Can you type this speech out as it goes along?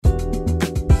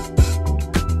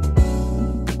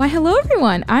Why, hello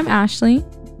everyone. I'm Ashley.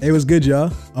 Hey, what's good,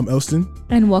 y'all? I'm Elston.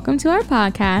 And welcome to our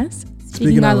podcast,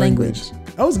 Speaking Our Language.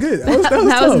 That was good.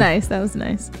 That was nice. That was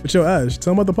nice. But yo, Ash,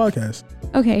 tell them about the podcast.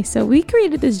 Okay, so we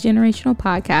created this generational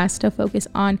podcast to focus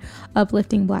on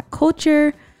uplifting Black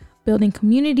culture, building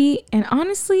community, and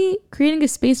honestly, creating a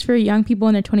space for young people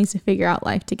in their 20s to figure out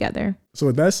life together. So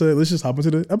with that said, let's just hop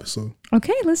into the episode.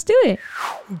 Okay, let's do it.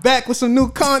 Back with some new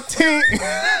content.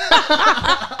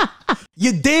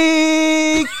 You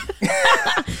dig?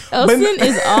 Elston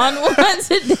is on one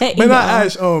today. But not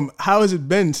Ash, how has it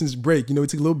been since break? You know, we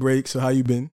took a little break, so how you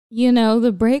been? You know,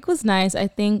 the break was nice. I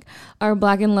think our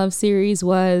Black in Love series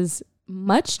was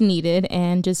much needed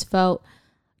and just felt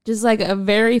just like a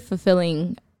very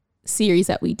fulfilling series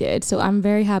that we did. So I'm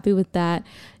very happy with that.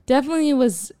 Definitely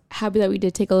was happy that we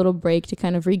did take a little break to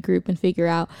kind of regroup and figure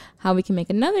out how we can make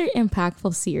another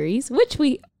impactful series, which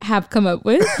we have come up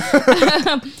with.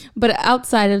 But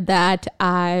outside of that,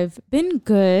 I've been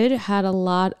good, had a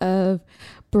lot of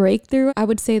breakthrough. I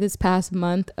would say this past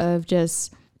month of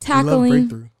just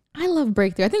tackling. I love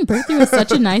breakthrough. I think breakthrough is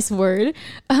such a nice word.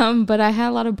 But I had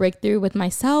a lot of breakthrough with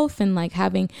myself and like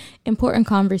having important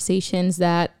conversations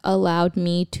that allowed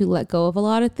me to let go of a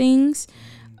lot of things,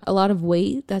 a lot of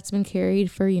weight that's been carried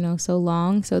for, so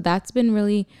long. So that's been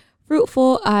really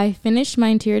fruitful. I finished my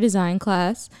interior design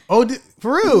class. Oh,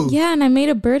 for real? Yeah, and I made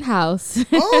a birdhouse.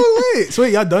 Oh, wait. So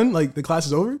wait, y'all done? Like the class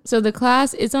is over? So the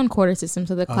class is on quarter system.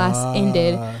 So the class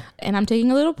ended. And I'm taking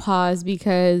a little pause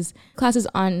because class is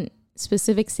on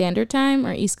specific standard time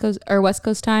or East Coast or West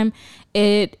Coast time.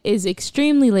 It is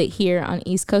extremely late here on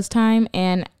East Coast time,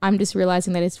 and I'm just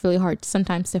realizing that it's really hard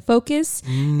sometimes to focus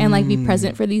and like be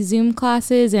present for these Zoom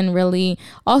classes, and really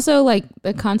also like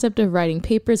the concept of writing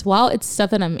papers. While it's stuff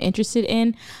that I'm interested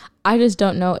in, I just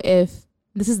don't know if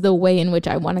this is the way in which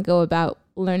I want to go about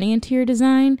learning interior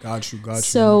design. Got you.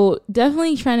 So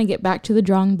definitely trying to get back to the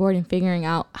drawing board and figuring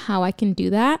out how I can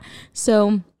do that.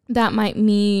 So that might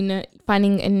mean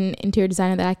finding an interior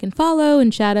designer that I can follow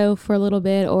and shadow for a little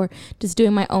bit, or just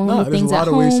doing my own little things at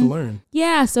home. There's a lot of ways to learn.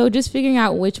 Yeah, so just figuring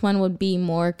out which one would be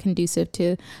more conducive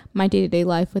to my day-to-day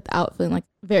life without feeling like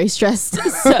very stressed.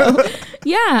 So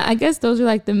yeah, I guess those are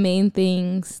like the main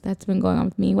things that's been going on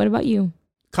with me. What about you?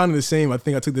 Kind of the same. I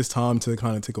think I took this time to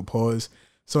kind of take a pause.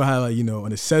 So I had like,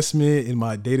 an assessment in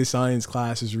my data science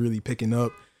class is really picking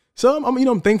up. So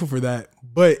I'm thankful for that,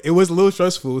 but it was a little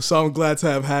stressful. So I'm glad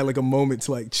to have had like a moment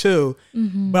to like chill,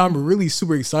 but I'm really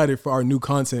super excited for our new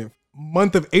content.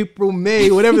 Month of April,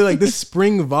 May, whatever, like this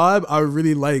spring vibe, I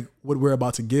really like what we're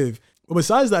about to give. But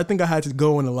besides that, I think I had to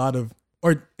go in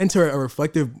enter a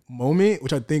reflective moment,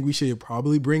 which I think we should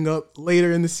probably bring up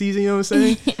later in the season, you know what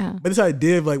I'm saying? Yeah. But this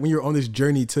idea of like when you're on this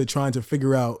journey to trying to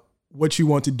figure out what you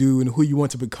want to do and who you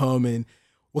want to become and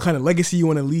what kind of legacy you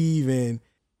want to leave and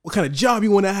what kind of job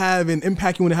you want to have and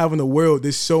impact you want to have in the world.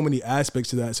 There's so many aspects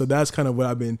to that. So that's kind of what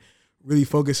I've been really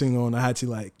focusing on. I had to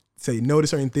like say no to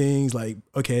certain things, like,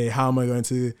 okay, how am I going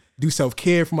to do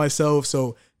self-care for myself?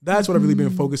 So that's what I've really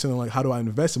been focusing on. Like, how do I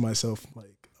invest in myself?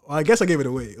 Like, well, I guess I gave it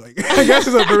away. Like, I guess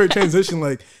it's a perfect transition.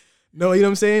 Like, no, you know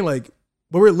what I'm saying? Like,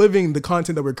 but we're living the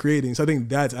content that we're creating. So I think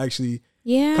that's actually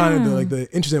kind of the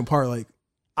interesting part. Like,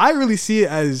 I really see it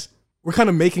as we're kind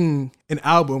of making an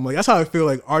album. Like, that's how I feel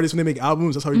like artists, when they make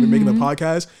albums, that's how we've been making the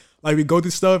podcast. Like, we go through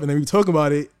stuff and then we talk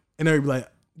about it and then we be like,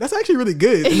 that's actually really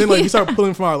good. And then like we start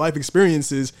pulling from our life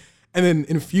experiences and then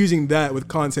infusing that with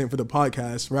content for the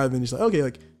podcast rather than just like, okay,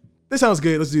 like this sounds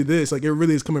good, let's do this. Like, it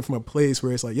really is coming from a place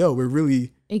where it's like, yo, we're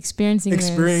really experiencing this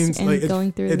and like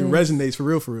going through it this. Resonates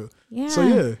for real. Yeah. So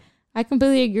yeah. I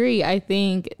completely agree. I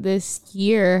think this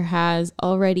year has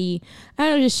already,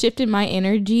 just shifted my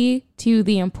energy to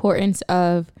the importance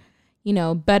of,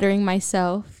 bettering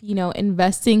myself,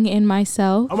 investing in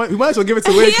myself. We might as well give it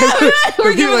to Liz.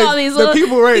 We're giving all these little,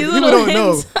 people, right? People don't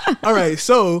hints. know. All right.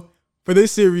 So for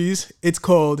this series, it's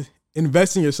called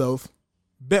Invest in Yourself,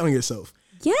 Bet on Yourself.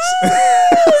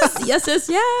 Yes.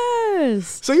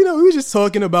 yes. So, we were just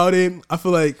talking about it. I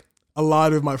feel like a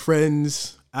lot of my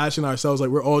friends, Ash and ourselves, like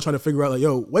we're all trying to figure out like,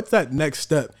 yo, what's that next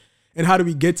step? And how do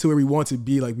we get to where we want to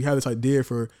be? Like, we have this idea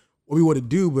for what we want to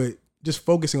do, but just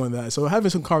focusing on that. So having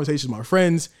some conversations with my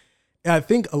friends, and I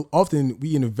think often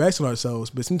we invest in ourselves,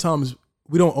 but sometimes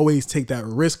we don't always take that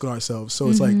risk on ourselves. So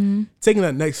it's like taking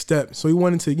that next step. So we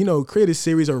wanted to, create a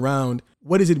series around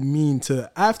what does it mean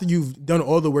to, after you've done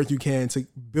all the work you can to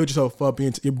build yourself up,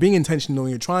 you're being intentional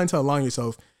and you're trying to align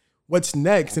yourself, what's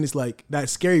next? And it's like that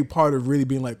scary part of really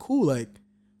being like, cool, like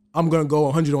I'm going to go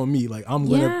 100 on me. Like I'm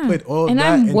going to put all and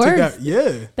that I'm and worth take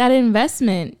that. That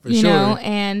investment, For you sure. know,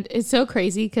 and it's so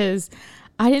crazy because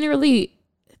I didn't really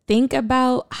think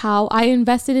about how I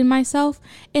invested in myself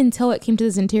until it came to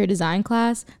this interior design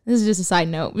class. This is just a side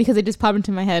note because it just popped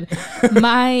into my head.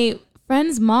 My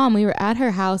friend's mom, we were at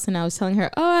her house and I was telling her,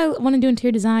 oh, I want to do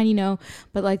interior design, you know,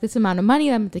 but like this amount of money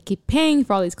that I'm going to keep paying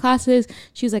for all these classes.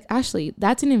 She was like, Ashley,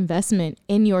 that's an investment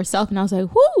in yourself. And I was like,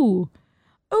 whoo,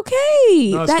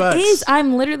 okay. No, that is,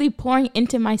 I'm literally pouring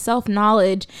into myself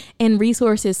knowledge and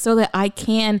resources so that I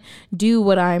can do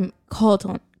what I'm called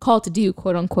to do,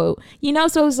 quote unquote, you know?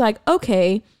 So it was like,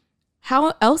 okay,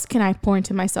 how else can I pour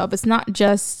into myself? It's not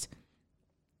just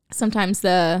sometimes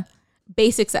the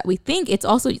basics that we think. It's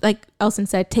also, like Elson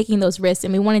said, taking those risks.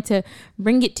 And we wanted to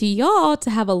bring it to y'all to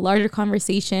have a larger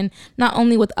conversation, not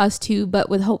only with us two, but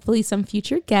with hopefully some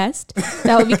future guests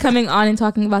that will be coming on and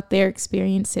talking about their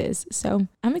experiences. So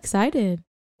I'm excited.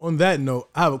 On that note,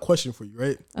 I have a question for you,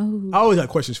 right? Oh, I always have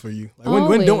questions for you. Like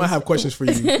when don't I have questions for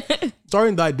you?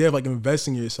 Starting the idea of like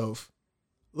investing in yourself.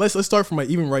 Let's start from like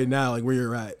even right now, like where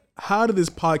you're at. How did this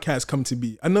podcast come to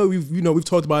be? I know we've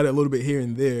talked about it a little bit here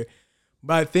and there,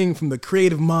 but I think from the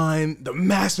creative mind, the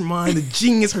mastermind, the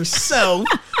genius herself,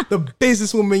 the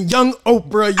businesswoman, young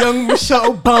Oprah, young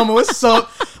Michelle Obama, what's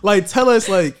up? Like tell us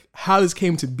like how this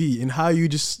came to be and how you're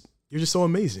just so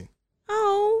amazing.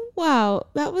 Oh, wow.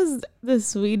 That was the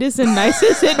sweetest and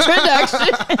nicest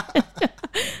introduction.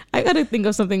 I got to think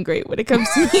of something great when it comes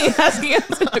to me asking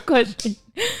a question.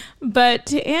 But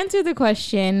to answer the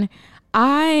question,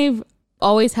 I've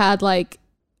always had like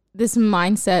this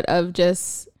mindset of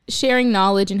just sharing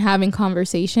knowledge and having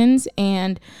conversations.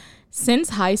 And since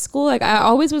high school, like I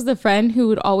always was the friend who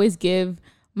would always give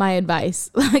my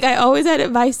advice. Like I always had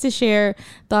advice to share,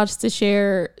 thoughts to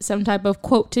share, some type of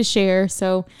quote to share.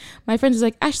 So my friends was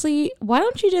like, Ashley, why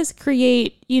don't you just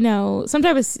create, you know, some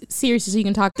type of series so you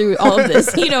can talk through all of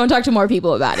this, you know, and talk to more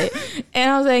people about it. And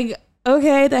I was like,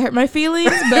 okay, that hurt my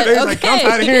feelings, but okay. Like, I'm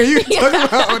out of here. You talking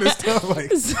about all this stuff.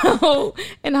 Like. So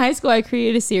in high school, I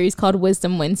created a series called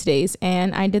Wisdom Wednesdays.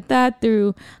 And I did that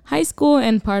through high school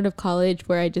and part of college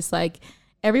where I just like,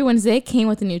 every Wednesday came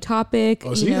with a new topic.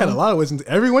 Oh, so you had a lot of wisdom.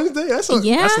 Every Wednesday? That's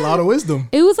a lot of wisdom.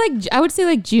 It was like, I would say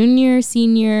like junior,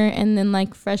 senior, and then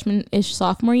like freshman-ish,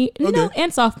 sophomore year,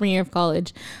 and sophomore year of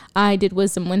college. I did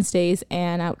Wisdom Wednesdays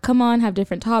and I would come on, have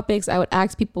different topics. I would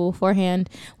ask people beforehand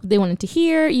what they wanted to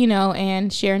hear, you know,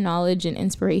 and share knowledge and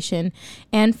inspiration.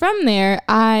 And from there,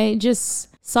 I just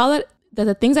saw that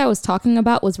the things I was talking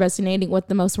about was resonating with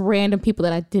the most random people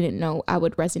that I didn't know I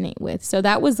would resonate with. So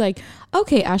that was like,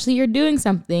 okay, Ashley, you're doing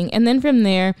something. And then from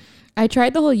there, I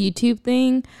tried the whole YouTube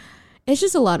thing. It's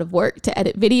just a lot of work to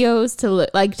edit videos,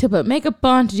 to put makeup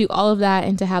on, to do all of that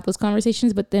and to have those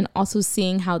conversations. But then also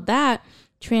seeing how that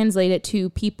translated to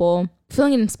people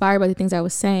feeling inspired by the things I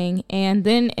was saying. And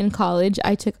then in college,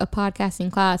 I took a podcasting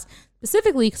class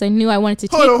specifically because I knew I wanted to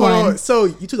take one. Hold on. So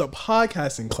you took a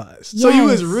podcasting class. Yes. So you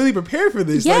was really prepared for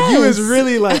this. Yes. Like you was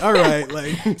really like, all right.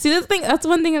 Like see, that's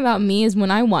one thing about me is when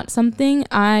I want something,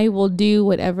 I will do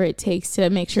whatever it takes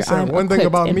to make sure I'm one thing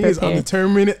about me prepared. Is I'm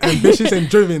determined, ambitious, and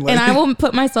driven. Like. And I will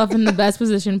put myself in the best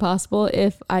position possible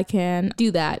if I can do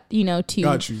that, you know,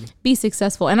 to be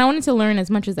successful. And I wanted to learn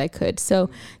as much as I could. So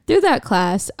through that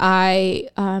class, I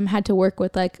had to work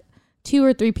with like 2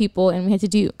 or 3 people and we had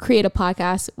to create a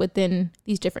podcast within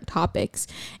these different topics.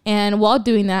 And while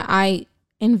doing that, I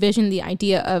envisioned the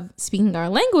idea of speaking our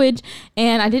language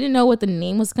and I didn't know what the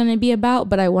name was going to be about,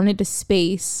 but I wanted a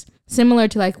space similar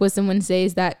to like Wisdom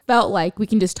Wednesdays that felt like we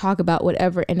can just talk about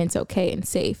whatever and it's okay and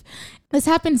safe. This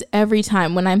happens every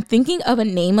time when I'm thinking of a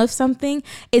name of something.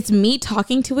 It's me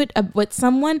talking to it with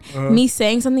someone, me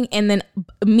saying something, and then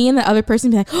me and the other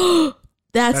person be like, oh,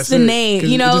 that's the name,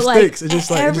 you know, like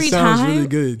every time, really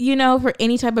good. You know, for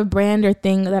any type of brand or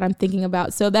thing that I'm thinking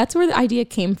about. So that's where the idea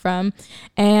came from.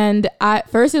 And at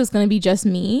first it was going to be just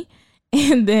me.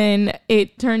 And then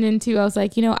it turned into, I was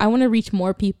like, you know, I want to reach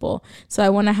more people. So I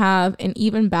want to have an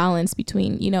even balance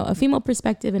between, you know, a female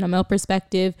perspective and a male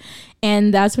perspective.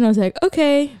 And that's when I was like,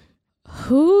 okay,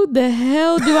 who the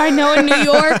hell do I know in New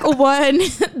York? One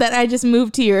that I just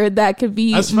moved here that could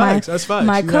be that's facts.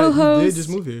 My co-host. You did just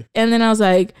move here. And then I was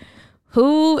like,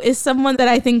 who is someone that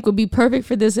I think would be perfect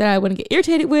for this that I wouldn't get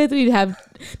irritated with? We'd have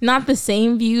not the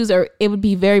same views or it would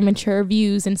be very mature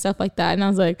views and stuff like that. And I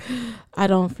was like, I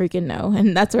don't freaking know.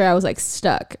 And that's where I was like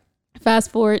stuck.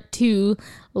 Fast forward to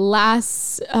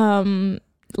last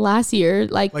year,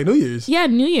 like New Year's. Yeah,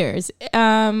 New Year's.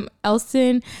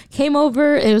 Elson came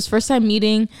over. It was first time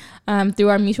meeting through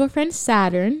our mutual friend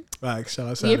Saturn. Right, shout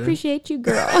out Saturn. We appreciate you,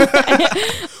 girl.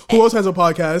 Who else has a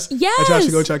podcast? Yes. That y'all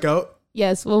should go check out.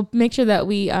 Yes, we'll make sure that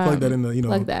we plug that in the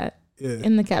plug that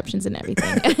in the captions and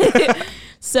everything.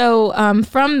 So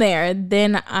from there,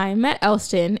 then I met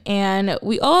Elston, and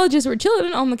we all just were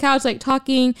chilling on the couch, like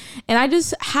talking. And I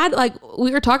just had like,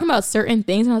 we were talking about certain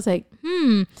things, and I was like,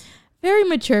 very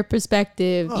mature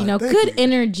perspective, good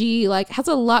energy, like has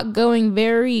a lot going,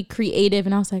 very creative.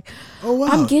 And I was like, oh wow,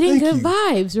 I'm getting good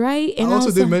vibes, right? And I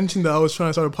also did mention that I was trying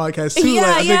to start a podcast too. Yeah,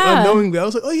 I think unknowingly, I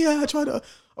was like, oh yeah, I tried to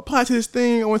apply to this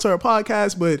thing. I want to start a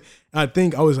podcast, but I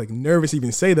think I was like nervous to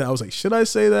even say that. I was like, should I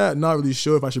say that? Not really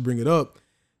sure if I should bring it up.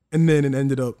 And then it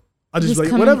ended up, I just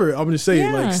like, whatever, I'm just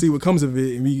saying, like, see what comes of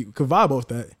it, and we could vibe off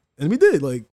that. And we did,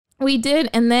 like. We did,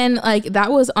 and then like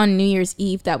that was on New Year's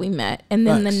Eve that we met, and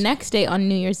then the next day on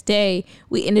New Year's Day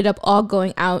we ended up all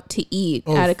going out to eat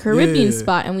at a Caribbean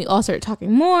spot, and we all started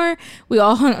talking more. We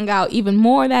all hung out even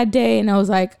more that day, and I was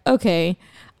like, okay,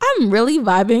 I'm really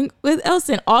vibing with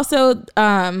Elston. Also,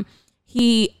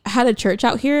 he had a church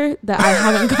out here that I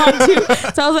haven't gone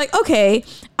to. So I was like, okay,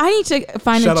 I need to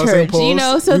find a church,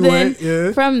 So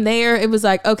then from there, it was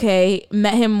like, okay,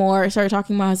 met him more, started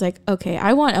talking more. I was like, okay,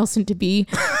 I want Elston to be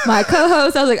my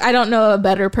co-host. I was like, I don't know a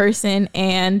better person.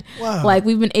 And like,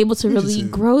 we've been able to really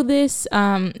grow this,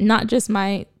 not just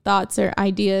my thoughts or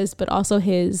ideas, but also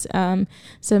his.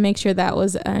 So make sure that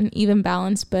was an even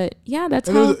balance. But yeah, that's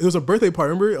how. It was a birthday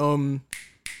party, remember?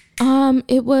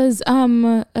 It was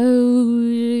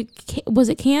was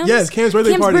it Cam's? Yes, Cam's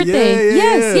birthday party. Birthday.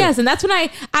 Yes, and that's when I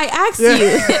asked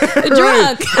you,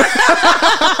 drunk.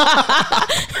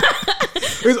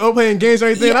 We was all playing games and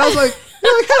everything, and I was like,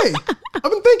 hey, I've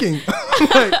been thinking.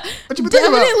 Like, what you been thinking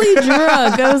about? Definitely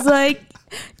drunk. I was like,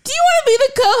 do you want to be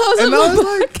the co-host of the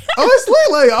podcast?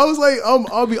 I was like,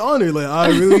 I'll be honored. Like, I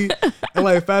really, and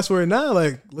like, fast forward now,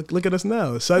 like, look at us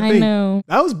now. So I think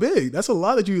that was big. That's a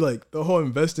lot that you like. The whole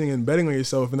investing and betting on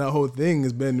yourself and that whole thing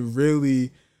has been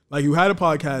really, like, you had a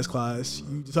podcast class.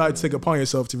 You decided to take it upon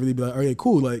yourself to really be like, okay,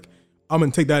 cool. Like, I'm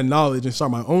gonna take that knowledge and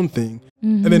start my own thing.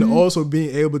 And then also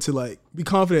being able to like be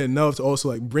confident enough to also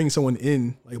like bring someone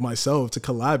in like myself to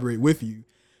collaborate with you.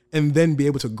 And then be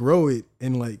able to grow it.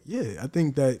 And like, I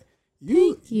think that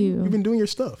you've been doing your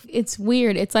stuff. It's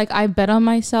weird. It's like I bet on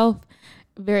myself,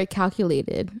 very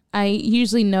calculated. I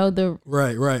usually know the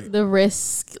the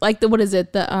risk, like what is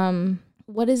it?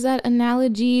 What is that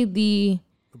analogy? The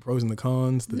pros and the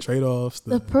cons, the trade-offs.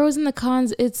 The pros and the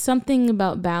cons. It's something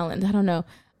about balance. I don't know.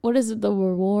 What is it? The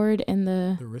reward and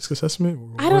the risk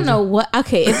assessment? I don't know what.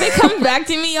 Okay, if it comes back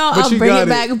to me, I'll bring it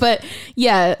back. But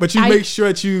yeah. But you make sure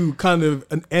that you kind of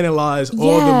analyze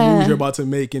all the moves you're about to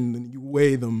make and you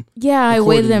weigh them. Yeah, I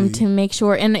weigh them to make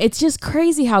sure. And it's just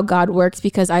crazy how God works,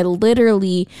 because I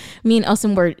literally, me and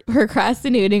Elston were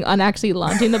procrastinating on actually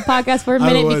launching the podcast for a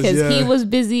minute because he was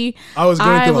busy. I was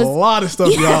going through a lot of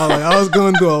stuff, y'all. Like, I was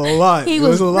going through a lot. He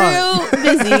was real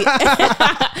busy.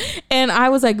 And I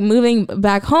was like moving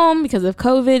back home because of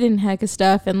COVID and heck of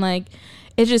stuff, and like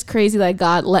it's just crazy. Like,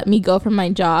 God let me go from my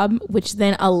job, which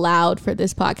then allowed for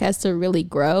this podcast to really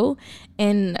grow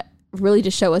and really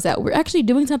just show us that we're actually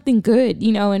doing something good,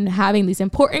 and having these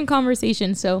important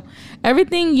conversations. So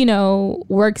everything,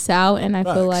 works out, and I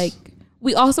feel like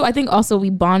I think we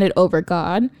bonded over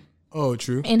God. Oh,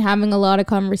 true. And having a lot of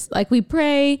like we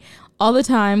pray all the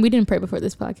time. We didn't pray before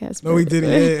this podcast. No, we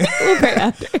didn't. We'll pray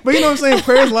after. But you know what I'm saying?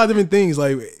 Prayer is a lot of different things.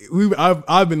 Like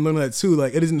I've been learning that too.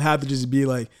 Like, it doesn't have to just be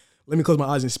like, let me close my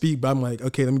eyes and speak. But I'm like,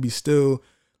 okay, let me be still.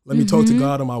 Let me talk to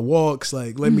God on my walks.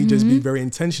 Like, let me just be very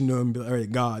intentional and be like, all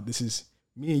right, God, this is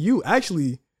me and you.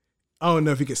 Actually, I don't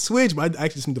know if you could switch, but I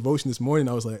actually did some devotion this morning.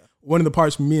 I was like, one of the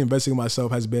parts for me investing in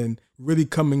myself has been really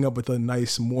coming up with a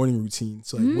nice morning routine.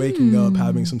 So like waking up,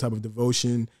 having some type of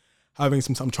devotion, I'm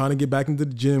trying to get back into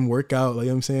the gym, work out, like, you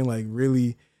know what I'm saying? Like,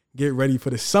 really get ready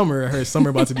for the summer. I heard summer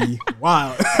about to be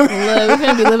wild. Look, we're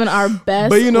going to be living our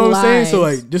best But you know lives. what I'm saying? So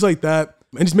like, just like that.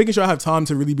 And just making sure I have time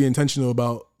to really be intentional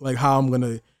about like how I'm going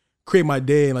to create my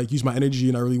day and like use my energy.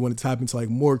 And I really want to tap into like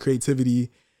more creativity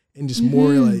and just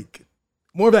more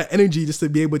of that energy just to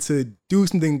be able to do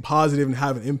something positive and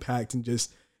have an impact and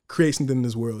just create something in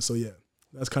this world. So yeah,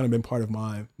 that's kind of been part of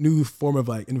my new form of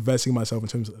like investing in myself in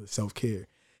terms of self-care.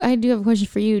 I do have a question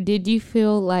for you. Did you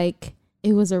feel like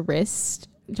it was a risk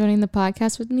joining the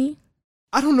podcast with me?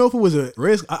 I don't know if it was a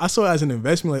risk. I saw it as an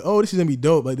investment. Like, oh, this is going to be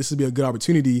dope. Like, this would be a good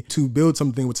opportunity to build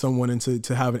something with someone and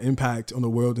to have an impact on the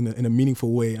world in a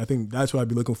meaningful way. I think that's what I'd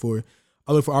be looking for.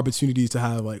 I look for opportunities to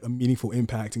have like a meaningful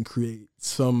impact and create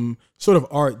some sort of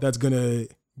art that's going to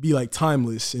be like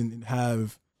timeless and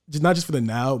have just not just for the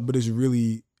now, but it's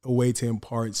really a way to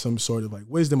impart some sort of like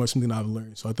wisdom or something I've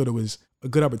learned. So I thought it was a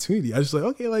good opportunity. I was just like,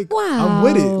 okay, like I'm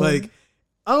with it. Like,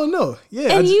 I don't know.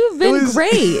 Yeah. And you've been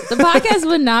great. The podcast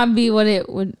would not be what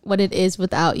it is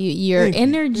without you. Your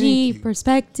energy,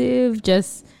 perspective,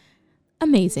 just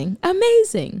amazing.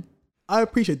 I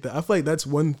appreciate that. I feel like that's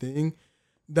one thing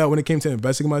that when it came to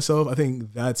investing in myself, I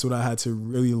think that's what I had to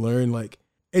really learn. Like,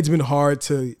 it's been hard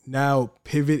to now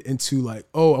pivot into like,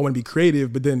 oh, I want to be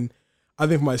creative. But then I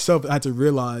think for myself, I had to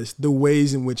realize the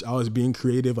ways in which I was being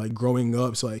creative, like growing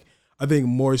up. So like, I think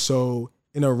more so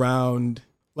in around,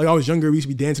 like I was younger, we used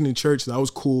to be dancing in church. So that was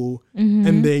cool.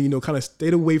 And then, you know, kind of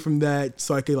stayed away from that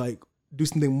so I could like do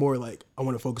something more like I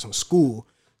want to focus on school.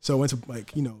 So I went to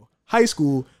like, you know, high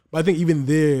school. But I think even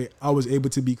there, I was able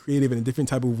to be creative in a different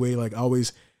type of way. Like I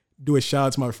always do a shout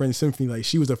out to my friend Symphony. Like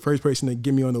she was the first person to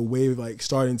get me on the wave, like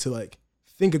starting to like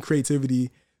think of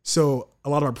creativity. So a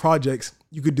lot of our projects,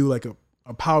 you could do like a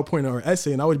PowerPoint or an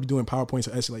essay, and I would be doing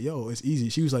PowerPoints or essay like, yo, it's easy.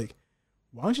 She was like,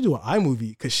 why don't you do an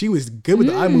iMovie? Because she was good with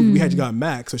the iMovie. We had just got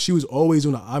Mac. So she was always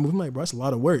doing the iMovie. I'm like, bro, that's a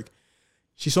lot of work.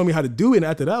 She showed me how to do it. And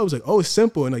after that, I was like, oh, it's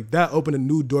simple. And like that opened a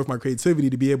new door for my creativity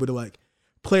to be able to like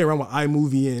play around with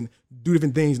iMovie and do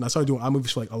different things. And I started doing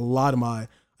iMovies for like a lot of my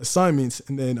assignments.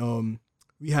 And then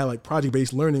we had like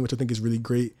project-based learning, which I think is really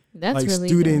great. That's like really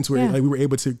students good. were Yeah. like, we were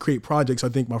able to create projects. I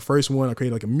think my first one, I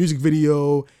created like a music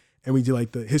video, and we did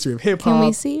like the history of hip hop. Can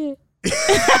we see it?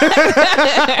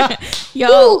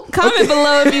 Yo, comment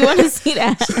below if you want to see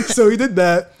that. So we did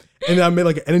that. And then I made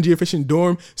like an energy efficient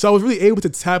dorm. So I was really able to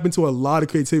tap into a lot of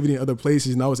creativity in other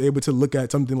places. And I was able to look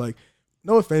at something like,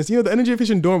 no offense, you know, the energy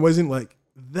efficient dorm wasn't like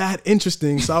that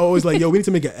interesting. So I was like, yo, we need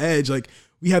to make an edge. Like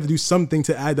we have to do something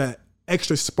to add that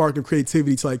extra spark of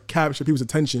creativity to like capture people's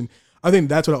attention. I think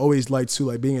that's what I always like to,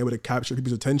 like being able to capture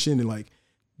people's attention and like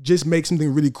just make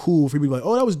something really cool for people to be like,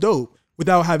 oh, that was dope,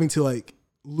 without having to like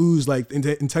lose like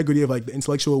the integrity of like the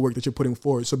intellectual work that you're putting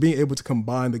forward. So being able to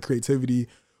combine the creativity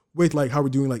with like how we're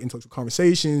doing like intellectual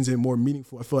conversations and more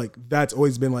meaningful, I feel like that's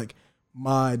always been like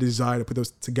my desire to put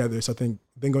those together. So I think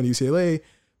then going to UCLA,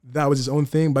 that was its own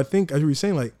thing. But I think, as we were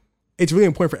saying, like it's really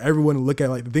important for everyone to look at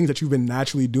like the things that you've been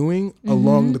naturally doing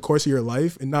along the course of your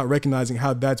life and not recognizing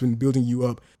how that's been building you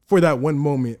up for that one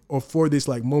moment or for this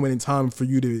like moment in time for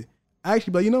you to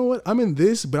actually be like, you know what, I'm in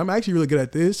this, but I'm actually really good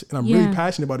at this and I'm really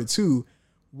passionate about it too.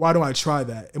 Why don't I try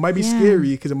that? It might be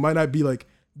scary because it might not be like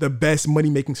the best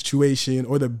money-making situation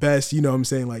or the best, you know what I'm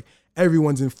saying, like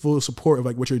everyone's in full support of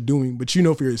like what you're doing, but you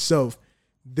know for yourself,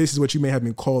 this is what you may have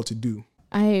been called to do.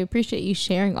 I appreciate you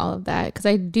sharing all of that because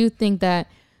I do think that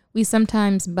we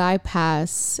sometimes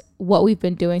bypass what we've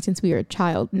been doing since we were a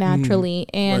child naturally.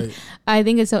 And I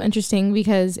think it's so interesting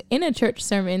because in a church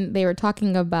sermon, they were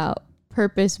talking about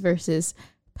purpose versus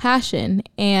passion.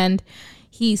 And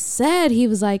he said, he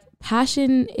was like,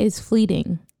 passion is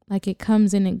fleeting. Like it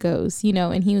comes and it goes, you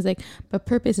know, and he was like, but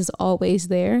purpose is always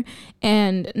there.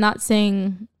 And not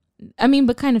saying, I mean,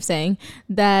 but kind of saying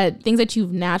that things that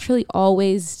you've naturally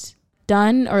always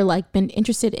done or like been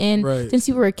interested in since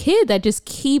you were a kid that just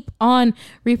keep on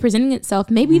representing itself.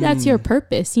 Maybe that's your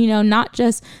purpose, you know, not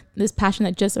just this passion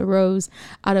that just arose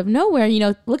out of nowhere. You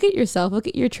know, look at yourself, look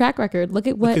at your track record, look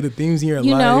at the themes in your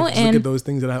you life, know, and look at those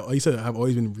things that have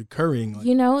always been recurring. Like,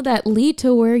 you know, that lead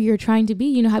to where you're trying to be.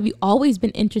 You know, have you always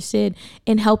been interested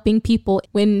in helping people?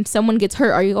 When someone gets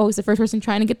hurt, are you always the first person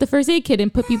trying to get the first aid kit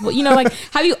and put people, you know, like,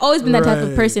 have you always been that type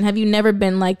of person? Have you never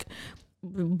been like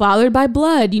bothered by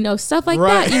blood, you know, stuff like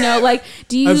that, you know, like,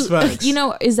 do you, you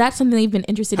know, is that something that you've been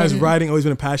interested in? Has writing always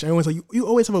been a passion? Everyone's like, you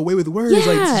always have a way with words.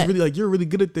 Like, this is really like, you're really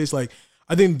good at this. Like,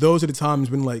 I think those are the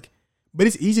times when like, but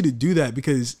it's easy to do that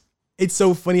because it's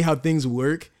so funny how things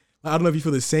work. Like, I don't know if you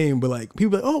feel the same, but like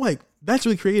people are like, oh, like that's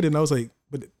really creative. And I was like,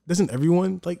 but doesn't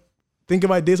everyone like think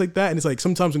of ideas like that? And it's like,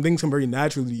 sometimes when things come very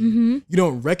naturally, you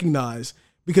don't recognize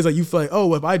because like, you feel like, oh,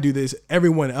 well, if I do this,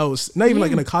 everyone else, not even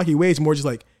like in a cocky way, it's more just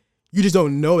like, you just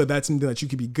don't know that that's something that you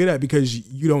could be good at because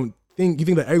you think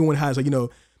that everyone has like, you know,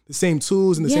 the same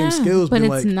tools and the same skills. But it's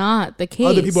like, not the case.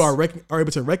 Other people are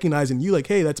able to recognize in you like,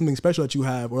 hey, that's something special that you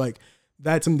have, or like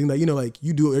that's something that, you know, like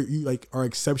you do, or you like are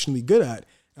exceptionally good at.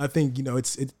 And I think, you know,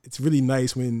 it's really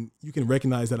nice when you can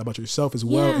recognize that about yourself as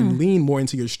well and lean more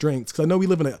into your strengths. Because I know we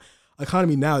live in an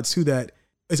economy now too that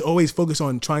is always focused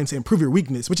on trying to improve your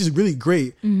weakness, which is really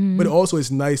great. But also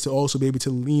it's nice to also be able to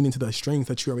lean into the strength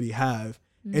that you already have.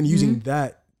 And using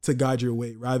that to guide your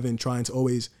way rather than trying to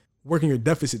always work in your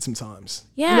deficit sometimes.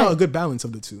 Yeah. You know, a good balance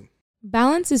of the two.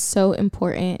 Balance is so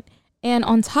important. And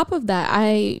on top of that,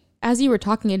 as you were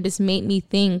talking, it just made me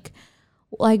think,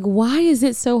 like, why is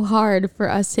it so hard for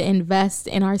us to invest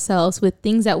in ourselves with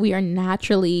things that we are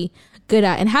naturally good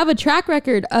at and have a track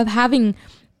record of having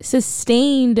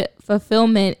sustained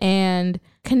fulfillment and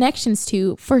connections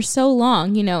to for so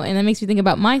long, you know? And that makes me think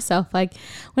about myself. Like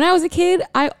when I was a kid,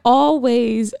 I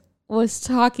always was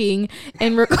talking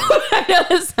and I know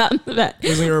that sounds bad.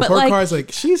 Because when your report card's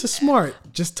like, she's a smart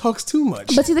just talks too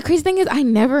much. But see, the crazy thing is I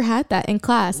never had that in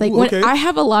class. Like, Ooh, okay. when I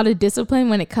have a lot of discipline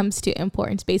when it comes to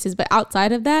important spaces, but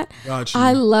outside of that, Gotcha.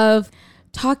 I love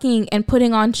talking and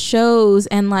putting on shows.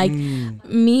 And like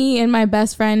me and my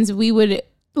best friends, we would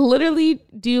literally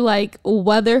do like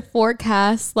weather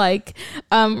forecasts, like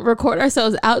record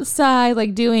ourselves outside,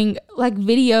 like doing like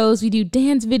videos. We do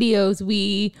dance videos.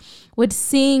 We would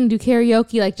sing, do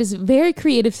karaoke, like just very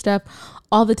creative stuff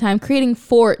all the time, creating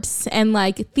forts and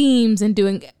like themes and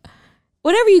doing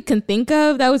whatever you can think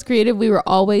of that was creative. We were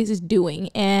always doing.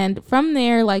 And from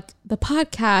there, like the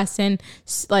podcast and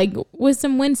like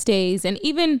Wisdom Wednesdays, and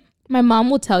even my mom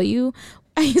will tell you,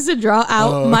 I used to draw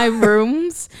out my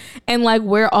rooms and like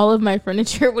where all of my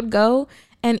furniture would go.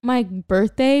 And my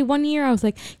birthday one year, I was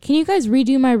like, can you guys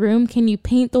redo my room? Can you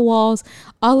paint the walls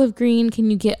olive green? Can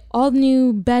you get all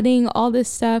new bedding, all this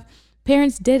stuff?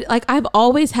 Parents did. Like, I've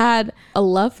always had a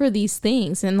love for these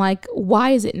things. And like,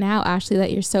 why is it now, Ashley,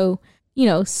 that you're so, you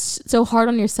know, so hard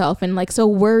on yourself and like so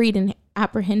worried and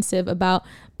apprehensive about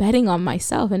betting on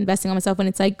myself, investing on myself, when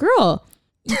it's like, girl,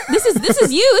 this is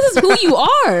you. This is who you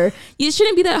are. You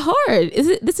shouldn't be that hard.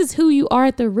 This is who you are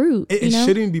at the root. It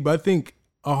shouldn't be, but I think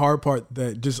a hard part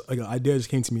that just like an idea just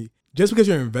came to me. Just because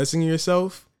you're investing in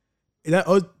yourself,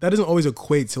 that doesn't always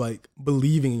equate to like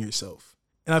believing in yourself.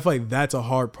 And I feel like that's a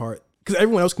hard part, because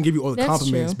everyone else can give you all the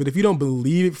compliments, but if you don't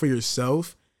believe it for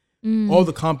yourself, all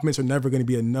the compliments are never going to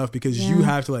be enough, because you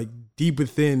have to like deep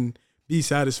within be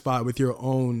satisfied with your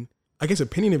own, I guess,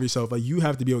 opinion of yourself. Like, you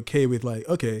have to be okay with like,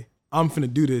 okay, I'm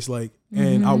finna do this, like,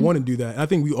 and I want to do that. And I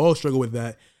think we all struggle with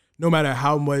that. No matter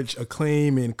how much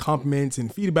acclaim and compliments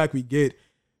and feedback we get,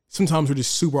 sometimes we're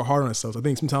just super hard on ourselves. I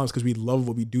think sometimes because we love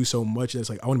what we do so much, and it's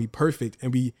like, I want to be perfect,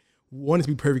 and we want it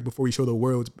to be perfect before we show the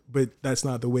world, but that's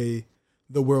not the way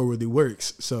the world really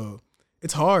works. So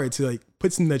it's hard to like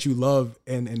put something that you love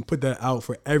and put that out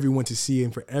for everyone to see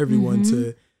and for everyone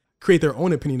to create their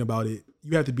own opinion about it.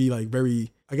 You have to be like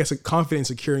very, I guess, confident and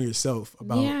secure in yourself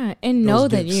about and know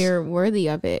that gifts. you're worthy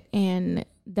of it, and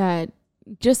that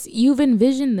just you've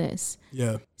envisioned this.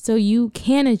 Yeah. So you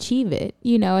can achieve it.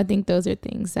 You know, I think those are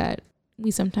things that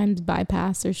we sometimes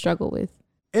bypass or struggle with.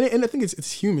 And I think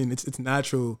it's human. It's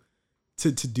natural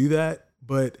to do that.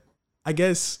 But I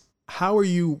guess, how are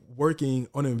you working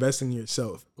on investing in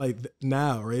yourself? Like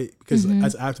now, right? Because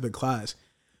as after the class.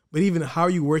 But even how are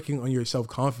you working on your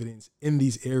self-confidence in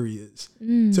these areas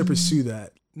to pursue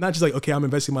that? Not just like, okay, I'm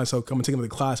investing in myself, I'm gonna take another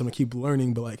class, I'm gonna keep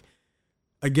learning, but like,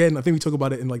 again, I think we talked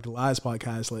about it in like the last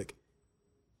podcast, like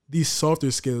these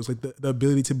softer skills, like the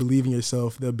ability to believe in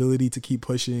yourself, the ability to keep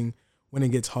pushing when it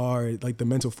gets hard, like the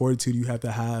mental fortitude you have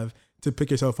to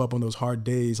pick yourself up on those hard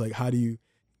days. Like, how do you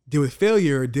deal with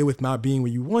failure or deal with not being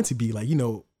where you want to be? Like, you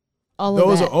know, all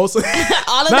those of that. are also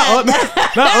all of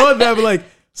not all of that, but like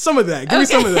some of that. Give me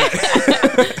some of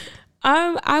that.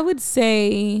 I would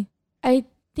say, I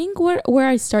think where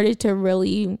I started to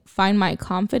really find my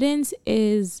confidence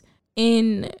is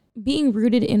in being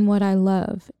rooted in what I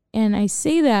love. And I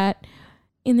say that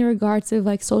in the regards of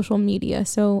like social media.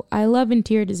 So I love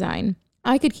interior design.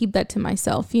 I could keep that to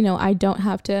myself. You know, I don't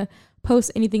have to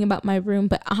post anything about my room,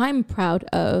 but I'm proud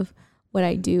of what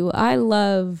I do. I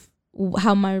love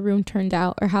how my room turned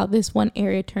out, or how this one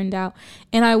area turned out,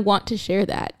 and I want to share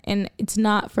that. And it's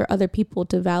not for other people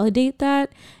to validate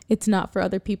that. It's not for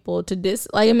other people to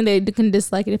dislike. I mean, they can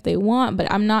dislike it if they want, but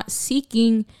I'm not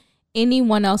seeking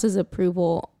anyone else's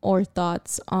approval or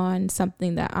thoughts on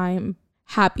something that I'm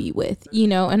happy with, you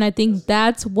know. And I think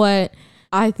that's what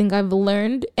I think I've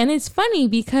learned. And it's funny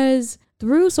because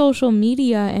through social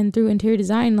media and through interior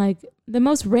design, like the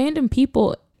most random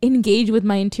people engage with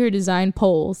my interior design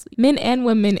polls, men and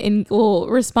women, and will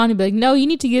respond and be like, no, you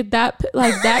need to get that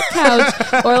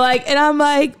couch or like, and I'm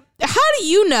like, how do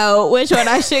you know which one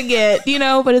I should get, you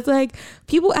know? But it's like,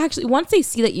 people actually, once they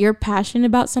see that you're passionate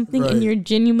about something and you're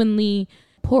genuinely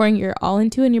pouring your all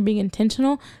into it and you're being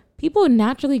intentional, people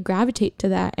naturally gravitate to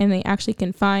that, and they actually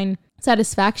can find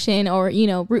satisfaction or, you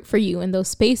know, root for you in those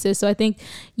spaces. So I think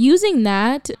using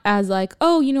that as like,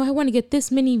 oh, you know, I want to get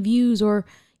this many views, or,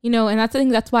 you know, and I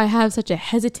think that's why I have such a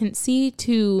hesitancy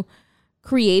to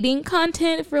creating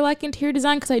content for like interior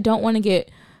design, because I don't want to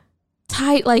get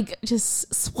tight, like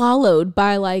just swallowed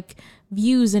by like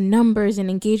views and numbers and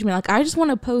engagement. Like, I just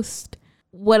want to post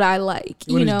what I like,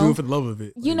 you know, do it for the love of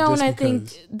it, you know. And I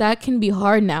think that can be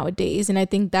hard nowadays. And I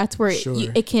think that's where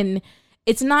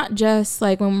it's not just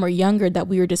like when we're younger that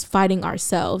we were just fighting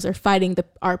ourselves or fighting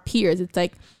our peers. It's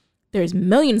like there's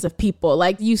millions of people,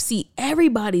 like you see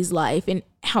everybody's life and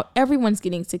how everyone's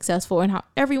getting successful and how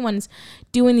everyone's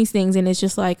doing these things. And it's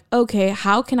just like, okay,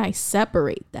 how can I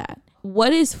separate that?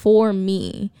 What is for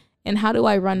me And how do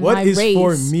I run what my is race?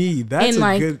 for me? That's And, a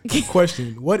like, good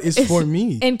question. What is for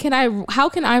me? And how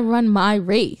can I run my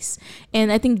race?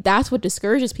 And I think that's what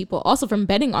discourages people also from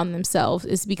betting on themselves,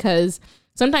 is because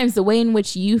sometimes the way in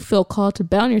which you feel called to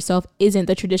bet on yourself isn't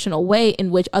the traditional way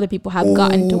in which other people have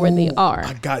gotten to where they are.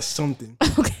 I got something.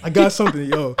 Okay. I got something,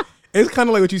 yo. It's kind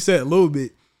of like what you said a little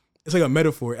bit. It's like a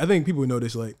metaphor. I think people know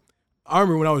this. Like, I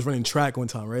remember when I was running track one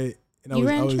time, right? And You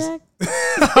ran track?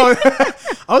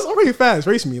 I'm pretty fast.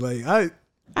 Race me, like I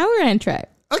ran track.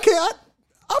 Okay,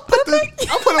 I'll put them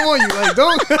on you. Like,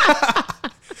 don't.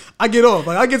 I get off.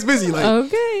 Like, I gets busy. Like,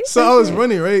 Okay. So I was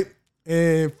running, right?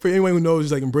 And for anyone who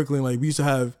knows, like in Brooklyn, like we used to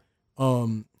have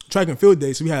track and field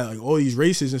days. So we had like all these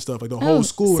races and stuff, like the whole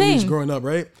school when we was growing up,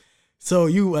 right? So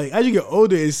you like as you get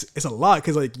older, it's a lot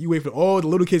because like you wait for all the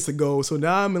little kids to go. So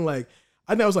now I'm in like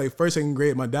I think I was like first, second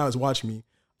grade. My dad was watching me.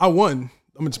 I won.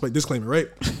 I'm gonna just play disclaimer, right?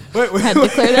 But Had to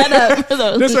clear that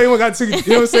up. This way anyone got to, you know what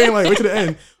I'm saying? Like wait to the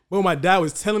end. But what my dad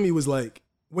was telling me was like,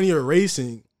 when you're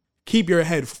racing, keep your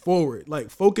head forward, like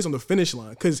focus on the finish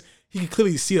line, because he could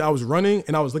clearly see that I was running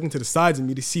and I was looking to the sides of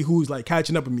me to see who was like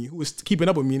catching up with me, who was keeping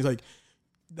up with me. And it's like,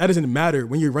 that doesn't matter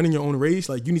when you're running your own race.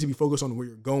 Like you need to be focused on where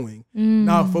you're going,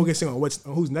 not focusing on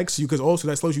who's next to you, because also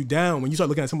that slows you down when you start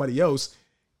looking at somebody else.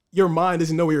 Your mind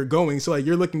doesn't know where you're going, so like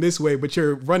you're looking this way, but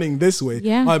you're running this way.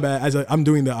 Yeah, my bad. I'm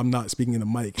doing that. I'm not speaking in the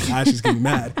mic. Ashley's getting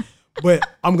mad, but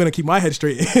I'm gonna keep my head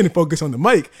straight and focus on the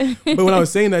mic. But when I was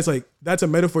saying that, it's like that's a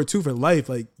metaphor too for life.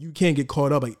 Like you can't get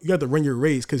caught up. Like you have to run your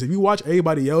race, because if you watch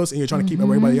everybody else and you're trying to keep up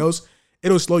with everybody else,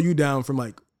 it'll slow you down from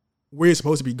like where you're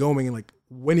supposed to be going and like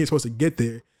when you're supposed to get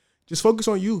there. Just focus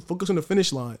on you. Focus on the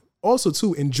finish line. Also,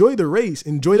 too, enjoy the race.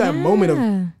 Enjoy that moment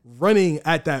of running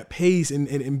at that pace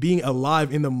and being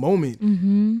alive in the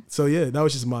moment. So, yeah, that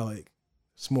was just my, like,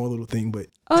 small little thing. But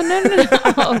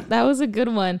no. That was a good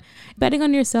one. Betting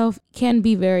on yourself can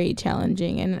be very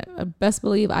challenging. And best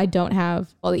believe I don't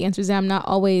have all the answers. And I'm not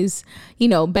always,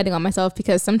 betting on myself,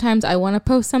 because sometimes I want to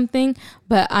post something,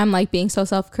 but I'm, like, being so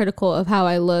self-critical of how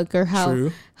I look or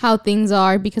how things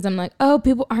are, because I'm like, oh,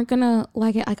 people aren't going to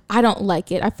like it. Like, I don't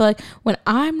like it. I feel like when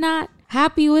I'm not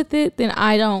happy with it, then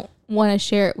I don't want to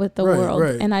share it with the world.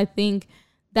 Right. And I think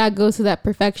that goes to that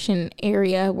perfection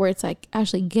area where it's like,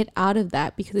 actually get out of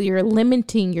that, because you're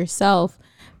limiting yourself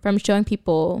from showing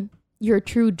people your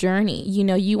true journey.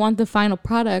 You want the final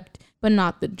product, but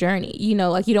not the journey.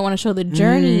 Like you don't want to show the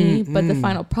journey, but the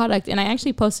final product. And I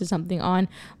actually posted something on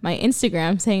my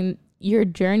Instagram saying your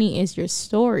journey is your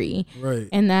story. Right.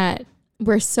 And that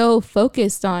we're so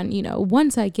focused on,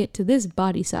 once I get to this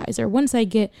body size, or once I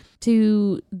get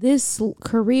to this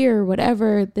career,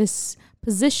 whatever, this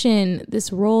position,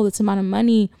 this role, this amount of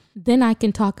money, then I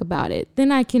can talk about it.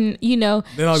 Then I can, then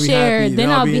I'll share. Then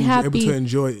I'll be happy. Able to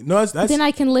enjoy it. No, that's then I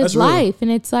can live life.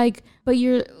 And it's like, but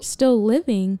you're still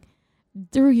living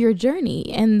through your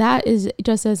journey. And that is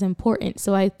just as important.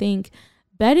 So I think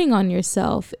betting on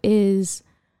yourself is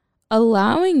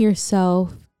allowing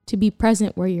yourself to be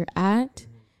present where you're at,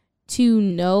 to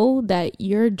know that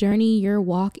your journey, your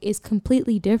walk is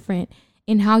completely different.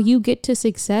 And how you get to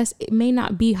success, it may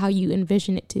not be how you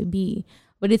envision it to be,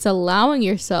 but it's allowing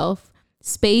yourself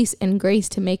space and grace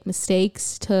to make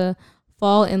mistakes, to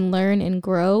fall and learn and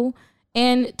grow,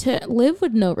 and to live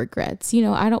with no regrets.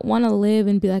 I don't want to live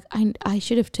and be like, I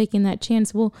should have taken that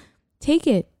chance. Well, take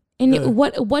it. And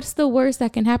what's the worst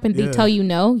that can happen? They tell you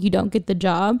no, you don't get the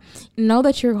job. Know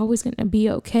that you're always going to be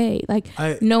okay. Like,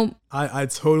 I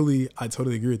totally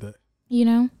agree with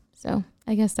that. So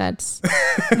I guess that's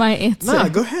my answer. Nah,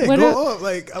 go ahead. Go up.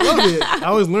 Like, I love it.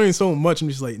 I was learning so much. I'm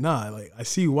just like, nah, like, I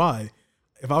see why.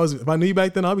 If I knew you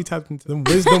back then, I'll be tapped into them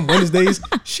Wisdom Wednesdays.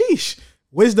 Sheesh.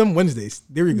 Wisdom Wednesdays.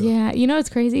 There we go. Yeah. It's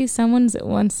crazy. Someone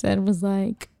once said, was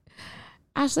like,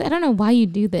 Ashley, I don't know why you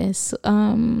do this.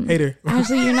 Hater.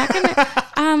 Ashley, you're not gonna.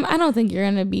 I don't think you're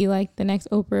gonna be like the next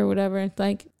Oprah or whatever. It's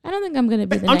like, I don't think I'm gonna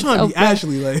be the next Oprah. I'm trying to be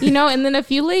Ashley, like And then a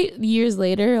few years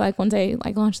later, like once I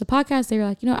launched the podcast, they were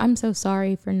like, I'm so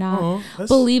sorry for not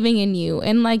believing in you.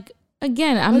 And like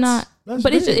again, I'm not.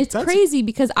 But it's crazy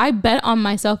because I bet on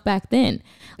myself back then.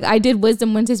 I did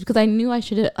Wisdom Wednesdays because I knew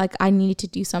I needed to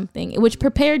do something, which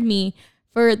prepared me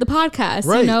for the podcast,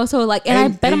 right. So like, and I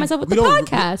bet on myself with the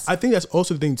podcast. I think that's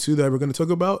also the thing too that we're going to talk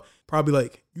about. Probably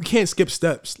like, you can't skip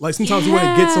steps. Like sometimes we want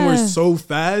to get somewhere so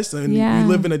fast, and we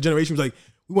live in a generation where like,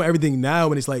 we want everything now,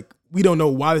 and it's like, we don't know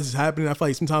why this is happening. I feel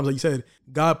like sometimes, like you said,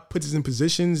 God puts us in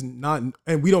positions,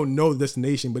 and we don't know the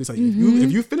destination, but it's like,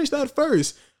 if you finish that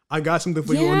first, I got something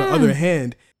for you. On the other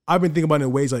hand, I've been thinking about it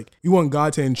in ways like, we want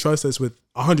God to entrust us with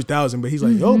 100,000, but he's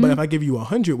like, but if I give you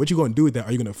 100, what you going to do with that?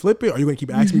 Are you going to flip it? Are you going to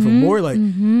keep asking me for more? Like,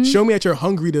 show me that you're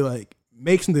hungry to like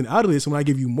make something out of this. And when I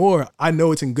give you more, I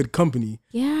know it's in good company.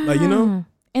 Yeah. Like, you know?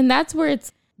 And that's where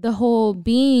it's the whole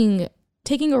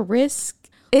taking a risk.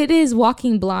 It is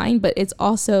walking blind, but it's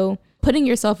also putting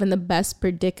yourself in the best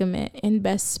predicament and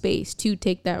best space to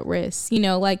take that risk. You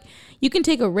know, like you can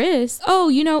take a risk. Oh,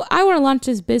 you know, I want to launch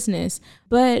this business,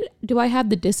 but do I have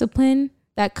the discipline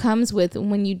that comes with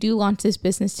when you do launch this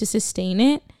business to sustain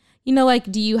it? You know,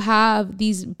 like, do you have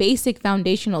these basic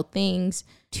foundational things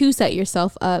to set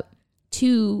yourself up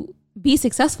to be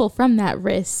successful from that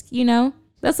risk? You know,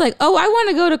 that's like, oh, I want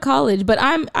to go to college, but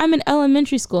I'm in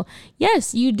elementary school.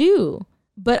 Yes, you do.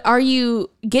 But are you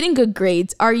getting good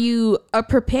grades? Are you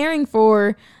preparing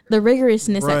for the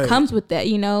rigorousness that comes with that,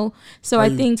 you know? So I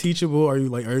think teachable. Are you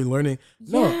learning?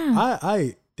 No,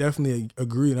 I definitely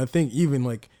agree. And I think even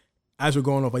like, as we're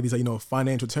going off like these, like, you know,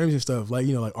 financial terms and stuff, like,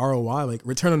 you know, like ROI, like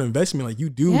return on investment, like you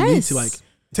do need to like,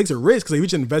 it takes a risk because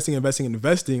like, you're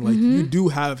investing, like you do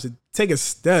have to take a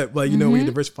step, like, you know, when you're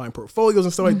diversifying portfolios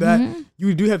and stuff like that,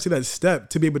 you do have to take that step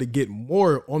to be able to get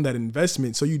more on that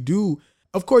investment. So you do,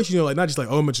 of course, you know, like not just like,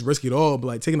 oh, I'm just risk it all, but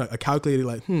like taking a calculated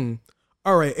like,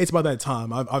 all right, it's about that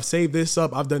time. I've saved this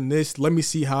up. I've done this. Let me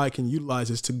see how I can utilize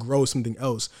this to grow something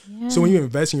else. Yeah. So when you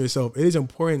invest in yourself, it is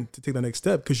important to take that next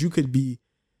step because you could be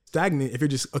stagnant if you're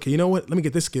just, okay, you know what? Let me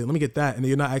get this skill. Let me get that. And then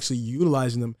you're not actually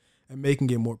utilizing them and making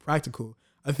it more practical.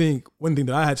 I think one thing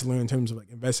that I had to learn in terms of like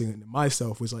investing in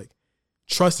myself was like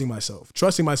trusting myself.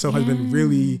 Trusting myself has been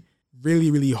really,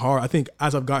 really, really hard. I think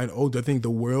as I've gotten older, I think the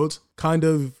world kind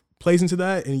of plays into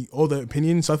that and all the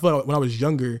opinions. So I feel like when I was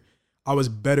younger, I was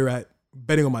better at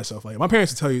betting on myself. Like my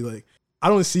parents would tell you, like, I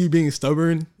don't see being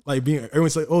stubborn, like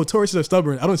everyone's like, oh, Tauruses are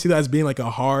stubborn. I don't see that as being like a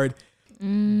hard,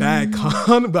 bad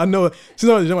con. But I know, since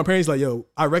I was young, my parents like, yo,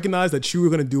 I recognize that you were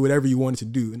going to do whatever you wanted to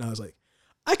do. And I was like,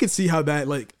 I could see how that,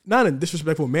 like, not in a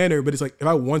disrespectful manner, but it's like, if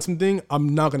I want something,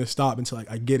 I'm not going to stop until like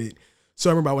I get it. So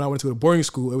I remember when I went to go to boarding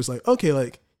school, it was like, okay,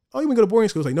 like, oh, you want to go to boarding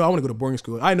school? It's like, no, I want to go to boarding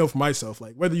school. I know for myself,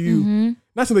 like, whether you,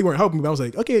 not saying they weren't helping me, but I was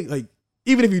like, okay, like,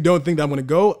 even if you don't think that I'm going to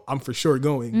go, I'm for sure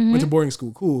going. Went to boarding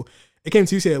school, cool. It came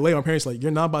to UCLA, my parents like,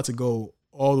 you're not about to go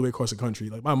all the way across the country.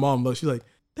 Like, my mom, she's like,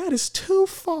 that is too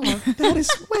far. That is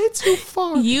way too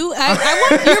far. I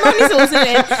want your mom needs to listen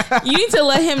in. You need to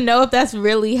let him know if that's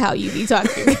really how you be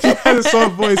talking. She had a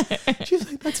soft voice. She was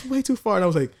like, that's way too far. And I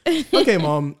was like, okay,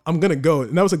 mom, I'm going to go.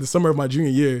 And that was like the summer of my junior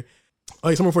year,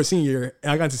 like summer before senior year.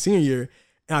 And I got into senior year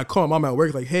and I called my mom at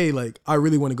work like, hey, like, I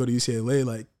really want to go to UCLA.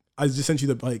 Like, I just sent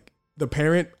you the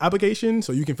parent application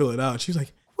so you can fill it out. She was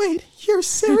like, wait, you're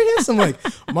serious? I'm like,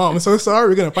 Mom, I'm so sorry.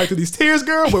 We're going to fight through these tears,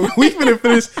 girl. But we finna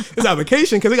finish this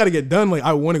application because I got to get done. Like,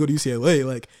 I want to go to UCLA.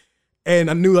 Like,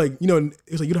 and I knew, like, you know, it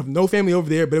was like, you don't have no family over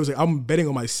there. But it was like, I'm betting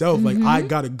on myself. Like, I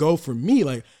got to go for me.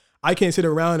 Like, I can't sit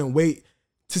around and wait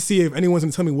to see if anyone's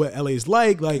going to tell me what LA is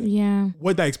like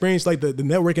what that experience, like the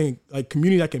networking, like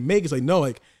community I can make. It's like, no,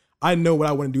 like, I know what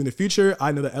I want to do in the future.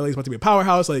 I know that LA is about to be a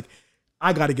powerhouse. Like,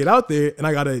 I got to get out there and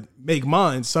I got to make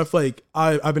mine. So I feel like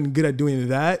I've been good at doing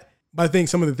that. But I think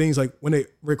some of the things, like when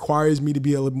it requires me to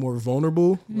be a little more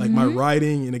vulnerable, like my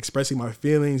writing and expressing my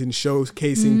feelings and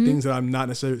showcasing things that I'm not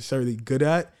necessarily good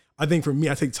at. I think for me,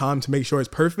 I take time to make sure it's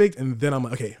perfect. And then I'm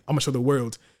like, okay, I'm gonna show the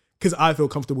world because I feel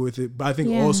comfortable with it. But I think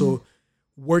also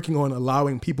working on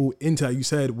allowing people into, like you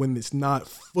said, when it's not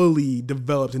fully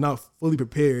developed and not fully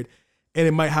prepared, and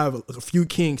it might have a few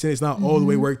kinks and it's not all the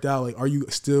way worked out. Like, are you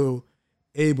still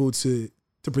able to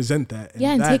present that?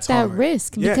 And take that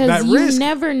risk because you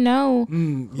never know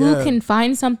who can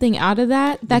find something out of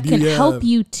that can help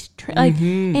you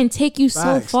and take you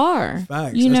so far.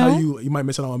 Facts. You That's know, how you might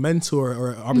miss out on a mentor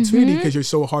or an opportunity because you're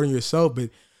so hard on yourself, but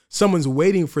someone's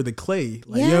waiting for the clay.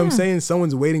 Like, you know what I'm saying?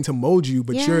 Someone's waiting to mold you,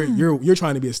 but you're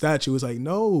trying to be a statue. It's like,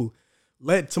 no,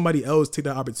 let somebody else take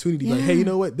that opportunity. Like, hey, you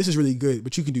know what? This is really good,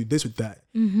 but you can do this with that.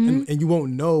 And you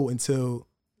won't know until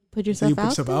put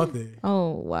yourself out there. Oh,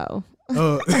 wow.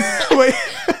 Wait.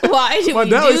 Why do we do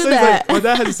that? Like, my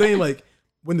dad has a saying, like,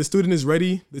 when the student is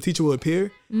ready, the teacher will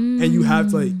appear. And you have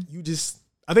to, like,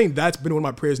 I think that's been one of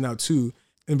my prayers now too.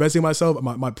 Investing in myself,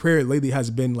 my prayer lately has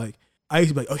been like, I used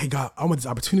to be like, okay, God, I want this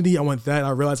opportunity. I want that. And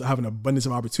I realize I have an abundance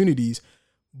of opportunities,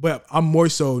 but I'm more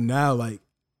so now, like,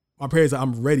 my prayer is that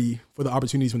I'm ready for the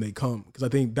opportunities when they come. Because I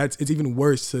think it's even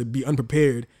worse to be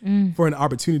unprepared for an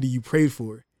opportunity you prayed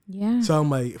for. Yeah. So I'm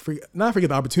like, not forget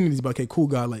the opportunities, but okay, cool,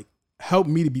 God, like, help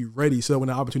me to be ready so that when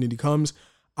the opportunity comes,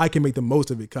 I can make the most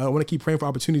of it. Cause I want to keep praying for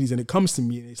opportunities and it comes to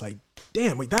me and it's like,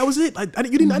 damn, wait, that was it? Like, I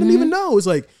didn't even know. It's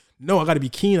like, no, I got to be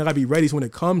keen. I got to be ready. So when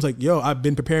it comes, like, yo, I've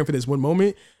been preparing for this one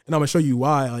moment and I'm going to show you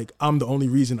why, like, I'm the only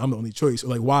reason, I'm the only choice, or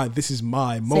like why this is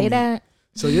my moment. Say that.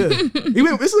 So yeah,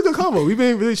 this is a good combo. We've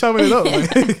been really chopping it up.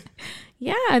 Like.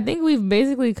 Yeah, I think we've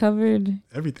basically covered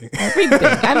everything.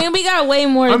 I mean, we got way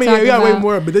more. We got way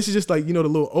more, but this is just like, the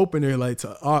little opener, like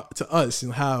to us,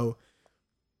 and how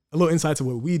a little insight to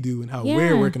what we do and how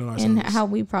we're working on ourselves and how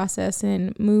we process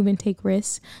and move and take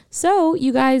risks. So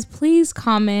you guys, please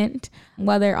comment,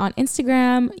 whether on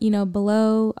Instagram,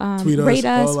 below, tweet rate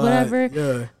us, whatever.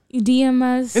 Yeah. DM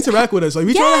us, interact with us. Like,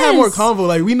 we trying to have more convo.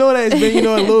 Like, we know that it's been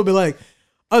a little bit like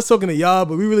us talking to y'all,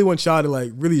 but we really want y'all to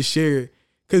like really share,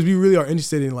 because we really are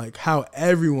interested in like how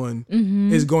everyone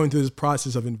is going through this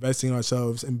process of investing in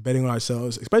ourselves and betting on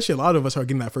ourselves. Especially a lot of us are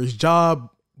getting that first job,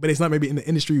 but it's not maybe in the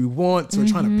industry we want. So we're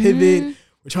trying to pivot.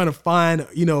 We're trying to find,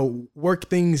 work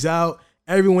things out.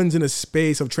 Everyone's in a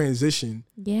space of transition.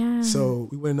 Yeah. So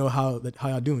we want to know how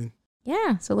y'all doing.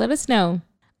 Yeah. So let us know.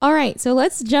 All right. So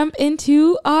let's jump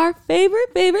into our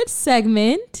favorite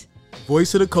segment.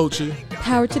 Voice of the culture.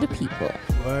 Power to the people.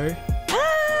 Right.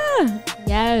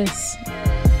 Yes.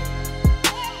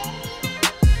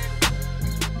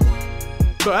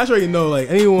 So as you already know, like,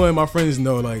 anyone my friends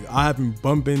know, like, I have been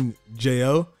bumping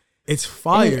JL. It's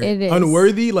fire. It is.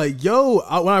 Unworthy. Like,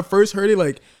 when I first heard it,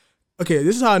 like, okay,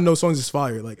 this is how I know songs is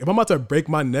fire. Like, if I'm about to break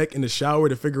my neck in the shower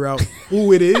to figure out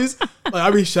who it is, like,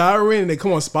 I be showering and they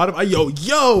come on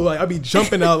Spotify, like, I be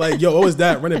jumping out like, what was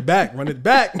that? Run it back, run it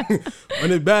back.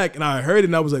 And I heard it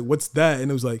and I was like, what's that?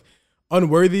 And it was like,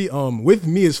 Unworthy. With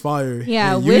Me is fire.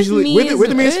 Yeah, and usually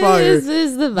with me is fire.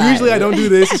 Is the vibe. Usually I don't do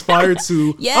this. It's fire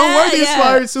too. Unworthy is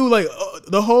fire too. Like,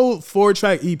 the whole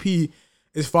 4-track EP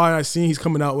is fire. I seen he's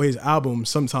coming out with his album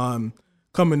sometime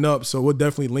coming up, so we'll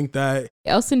definitely link that.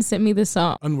 Elson sent me the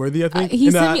song Unworthy, I think.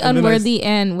 He sent me Unworthy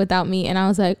and Without Me, and I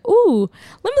was like, ooh,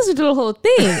 let me listen to the whole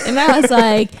thing. And I was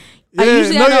like, I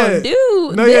don't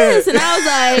do this. And I was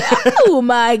like, oh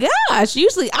my gosh,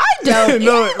 usually I don't.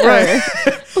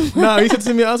 Right. He said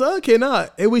to me, I was like, okay,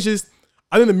 it was just,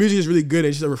 I think the music is really good.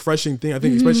 It's just a refreshing thing. I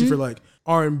think especially for like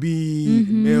R&B,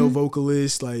 male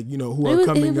vocalists, like, who are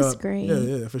coming up. Great.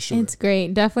 Yeah, for sure. It's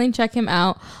great. Definitely check him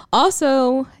out.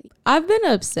 Also, I've been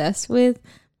obsessed with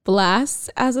Blast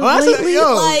as of lately.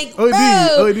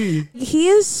 OD. He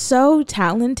is so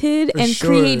talented and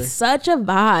creates such a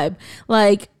vibe.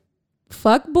 Like,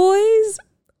 fuck boys.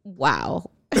 Wow.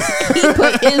 He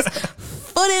put his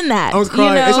foot in that. I was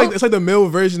crying. It's like the male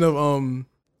version of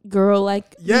Girl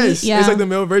Like Yes, Me. Yeah. It's like the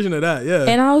male version of that. Yeah.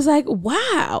 And I was like,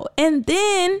 wow. And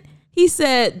then he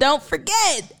said, don't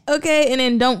forget. Okay. And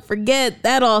then Don't Forget,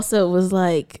 that also was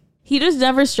like, he just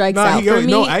never strikes out for me.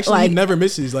 No, actually, like, he never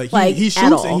misses. Like he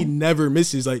shoots and he never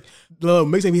misses. Like, the little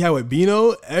mixtape he had with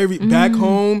Bino, back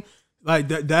home, like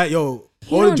that all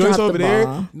the joints over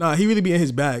there. He really be in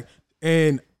his bag.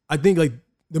 And I think like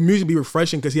the music be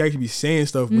refreshing because he actually be saying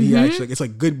stuff when he actually, like, it's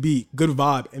like good beat, good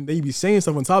vibe, and then you be saying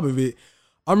stuff on top of it.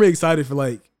 I'm really excited for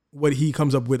like what he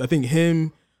comes up with. I think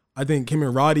him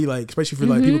and Roddy, like, especially for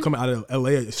like people coming out of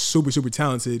LA, are super, super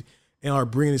talented and are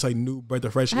bringing this like new breath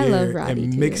of fresh air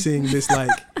and mixing this like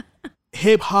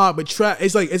hip hop, but trap.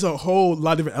 It's like, it's a whole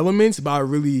lot of different elements, but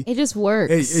it just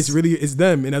works. It's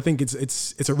them. And I think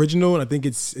it's original. And I think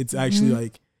it's actually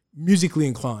like musically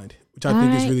inclined, which I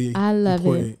think is really important. I love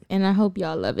it. And I hope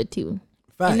y'all love it too.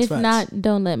 Facts. Not,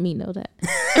 don't let me know that.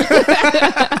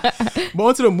 But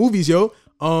on to the movies, yo.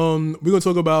 We're gonna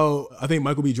talk about, I think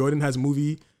Michael B. Jordan has a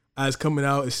movie as coming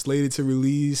out. It's slated to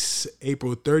release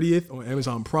April 30th on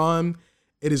Amazon Prime.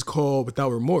 It is called Without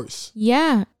Remorse.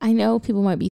 Yeah, I know people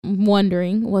might be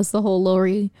wondering, what's the whole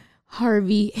Lori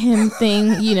Harvey him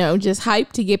thing, just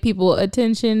hype to get people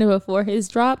attention before his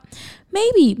drop?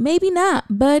 Maybe not,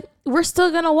 but we're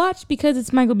still gonna watch because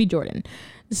it's Michael B. Jordan.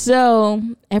 So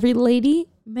every lady,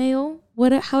 male,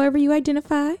 however you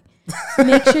identify,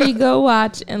 make sure you go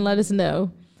watch and let us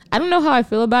know. I don't know how I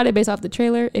feel about it based off the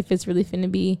trailer, if it's really finna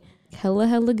be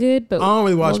hella good, but I don't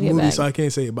really watch movies, so I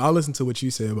can't say it, but I'll listen to what you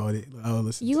say about it.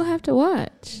 You will have to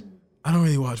watch. I don't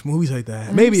really watch movies like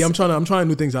that. Maybe I'm trying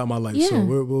new things out in my life, so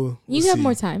we'll you see. Have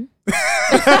more time.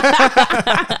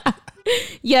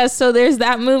 Yeah, so there's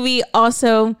that movie.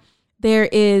 Also, there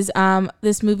is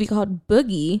this movie called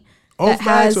Boogie. Oh,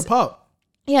 facts with Pop.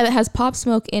 Yeah, that has Pop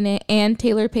Smoke in it and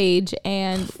Taylor Page,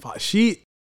 and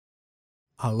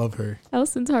I love her.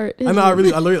 Elson's heart. I know. I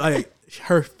really like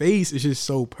her face is just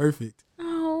so perfect.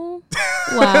 Oh,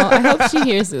 wow! I hope she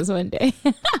hears this one day.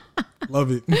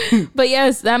 Love it. But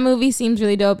yes, that movie seems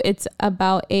really dope. It's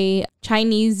about a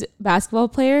Chinese basketball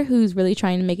player who's really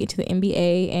trying to make it to the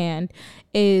NBA and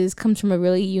comes from a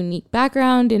really unique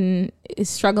background and is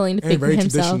struggling to figure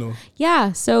himself. Traditional.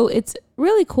 Yeah, so it's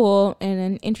really cool and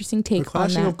an interesting take on that.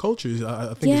 The clashing of cultures,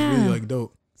 I think is really like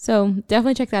dope. So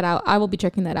definitely check that out. I will be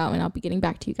checking that out and I'll be getting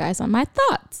back to you guys on my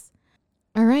thoughts.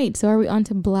 All right, so are we on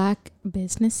to Black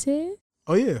businesses?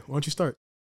 Oh yeah, why don't you start?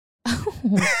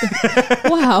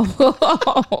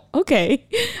 Wow. Okay.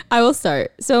 I will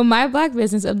start. So my Black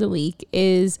business of the week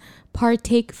is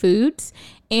Partake Foods,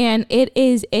 and it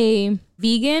is a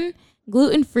vegan,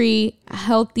 gluten-free,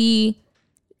 healthy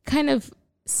kind of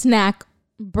snack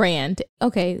brand.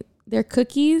 Okay, they're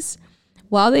cookies.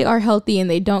 While they are healthy and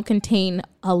they don't contain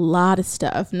a lot of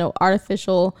stuff, no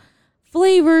artificial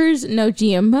flavors, no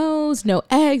GMOs, no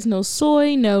eggs, no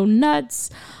soy, no nuts,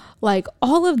 like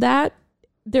all of that,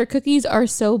 their cookies are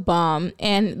so bomb.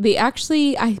 And they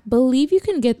actually, I believe you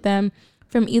can get them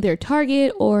from either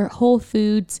Target or Whole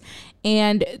Foods.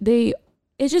 And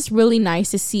it's just really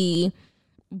nice to see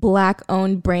Black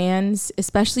owned brands,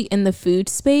 especially in the food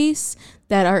space,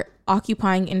 that are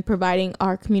occupying and providing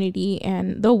our community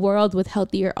and the world with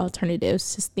healthier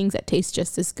alternatives, just things that taste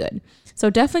just as good.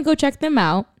 So definitely go check them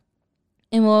out,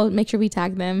 and we'll make sure we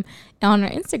tag them on our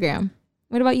Instagram.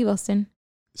 What about you, Wilson?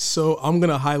 So I'm going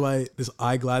to highlight this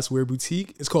eyeglass wear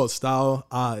boutique. It's called Style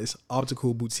Eyes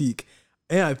Optical Boutique.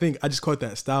 And I think I just caught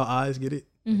that. Style Eyes, get it?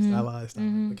 Mm-hmm. Style Eyes.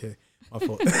 Okay, my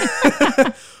fault.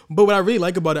 But what I really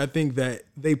like about it, I think that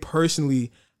they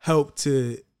personally help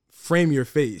to frame your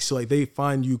face. So like they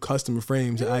find you custom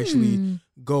frames that actually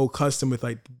go custom with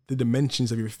like the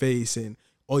dimensions of your face and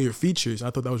all your features. I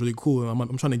thought that was really cool. And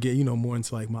I'm trying to get, more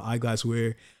into like my eyeglass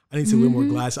wear. I need to wear more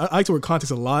glasses. I like to wear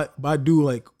contacts a lot, but I do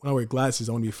like when I wear glasses,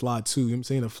 I want to be fly too. You know what I'm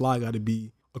saying? The fly got to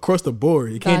be across the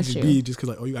board. It can't just be just because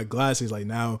like, oh, you got glasses. Like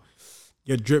now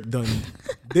your drip done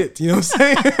dipped. You know what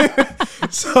I'm saying?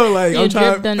 So like your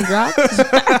drip done dropped.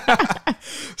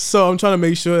 So I'm trying to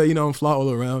make sure that, I'm fly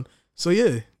all around. So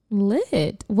yeah.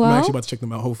 Lit. Well, I'm actually about to check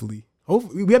them out. Hopefully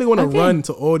we got to go on a run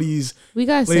to all these we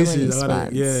got places. So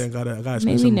many spots. I gotta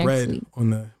spend some bread on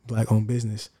the Black owned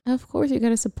business. Of course, we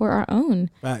gotta support our own.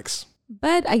 Facts.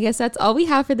 But I guess that's all we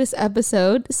have for this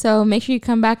episode. So make sure you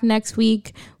come back next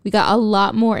week. We got a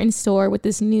lot more in store with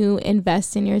this new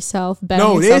Invest in Yourself, Bet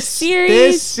on Yourself series.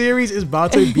 This series is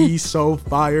about to be so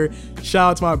fire.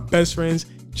 Shout out to my best friends,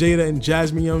 Jada and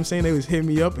Jasmine. You know what I'm saying? They was hitting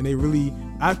me up and they really,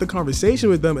 after conversation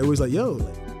with them, it was like, yo,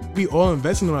 we all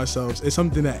investing in ourselves. It's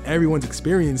something that everyone's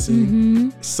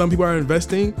experiencing. Some people are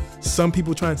investing. Some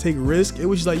people trying to take risk. It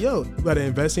was just like, yo, you got to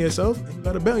invest in yourself and you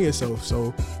got to bet on yourself.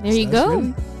 So there you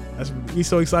go. We're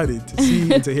so excited to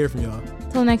see and to hear from y'all.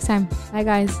 Till next time. Bye,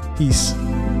 guys. Peace.